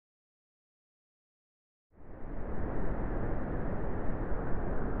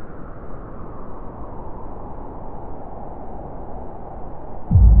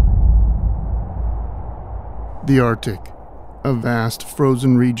The Arctic, a vast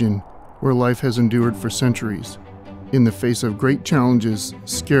frozen region where life has endured for centuries, in the face of great challenges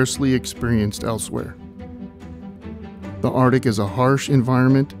scarcely experienced elsewhere. The Arctic is a harsh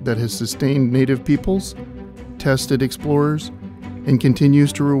environment that has sustained native peoples, tested explorers, and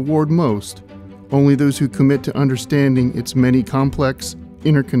continues to reward only those who commit to understanding its many complex,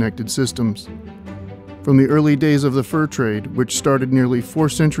 interconnected systems. From the early days of the fur trade, which started nearly 4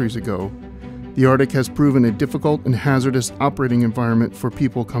 centuries ago, the Arctic has proven a difficult and hazardous operating environment for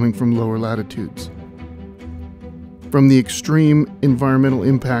people coming from lower latitudes. From the extreme environmental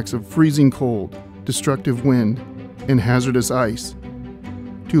impacts of freezing cold, destructive wind, and hazardous ice,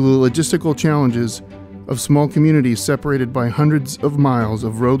 to the logistical challenges of small communities separated by hundreds of miles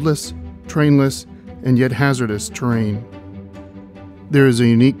of roadless, trainless, and yet hazardous terrain. There is a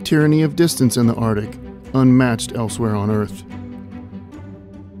unique tyranny of distance in the Arctic, unmatched elsewhere on Earth.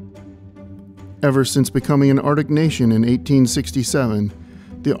 Ever since becoming an Arctic nation in 1867,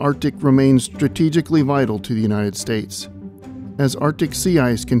 the Arctic remains strategically vital to the United States. As Arctic sea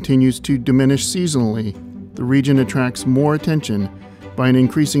ice continues to diminish seasonally, the region attracts more attention by an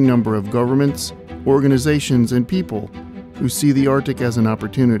increasing number of governments, organizations, and people who see the Arctic as an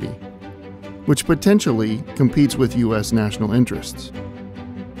opportunity, which potentially competes with U.S. national interests.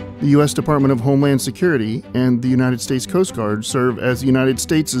 The U.S. Department of Homeland Security and the United States Coast Guard serve as the United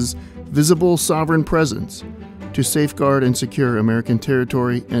States' visible sovereign presence to safeguard and secure American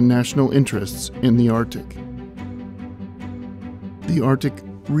territory and national interests in the Arctic. The Arctic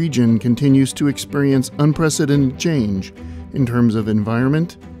region continues to experience unprecedented change in terms of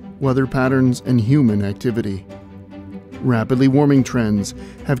environment, weather patterns, and human activity. Rapidly warming trends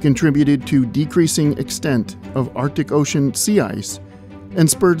have contributed to decreasing extent of Arctic Ocean sea ice and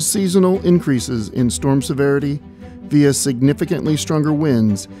spurred seasonal increases in storm severity via significantly stronger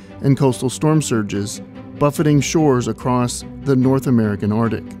winds and coastal storm surges buffeting shores across the North American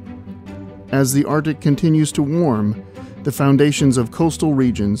Arctic. As the Arctic continues to warm, the foundations of coastal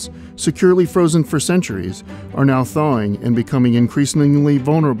regions, securely frozen for centuries, are now thawing and becoming increasingly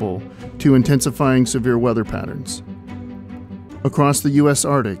vulnerable to intensifying severe weather patterns. Across the U.S.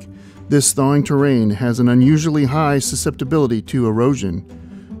 Arctic, this thawing terrain has an unusually high susceptibility to erosion,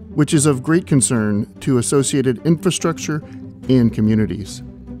 which is of great concern to associated infrastructure and communities.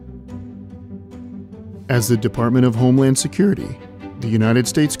 As the Department of Homeland Security, the United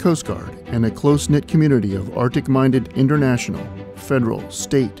States Coast Guard, and a close-knit community of Arctic-minded international, federal,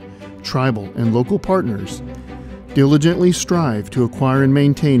 state, tribal, and local partners diligently strive to acquire and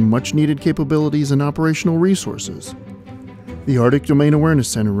maintain much-needed capabilities and operational resources, the Arctic Domain Awareness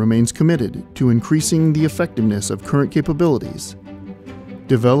Center remains committed to increasing the effectiveness of current capabilities,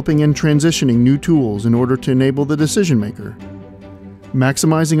 developing and transitioning new tools in order to enable the decision-maker,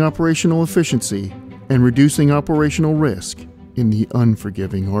 maximizing operational efficiency, and reducing operational risk in the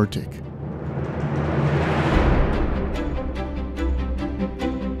unforgiving Arctic.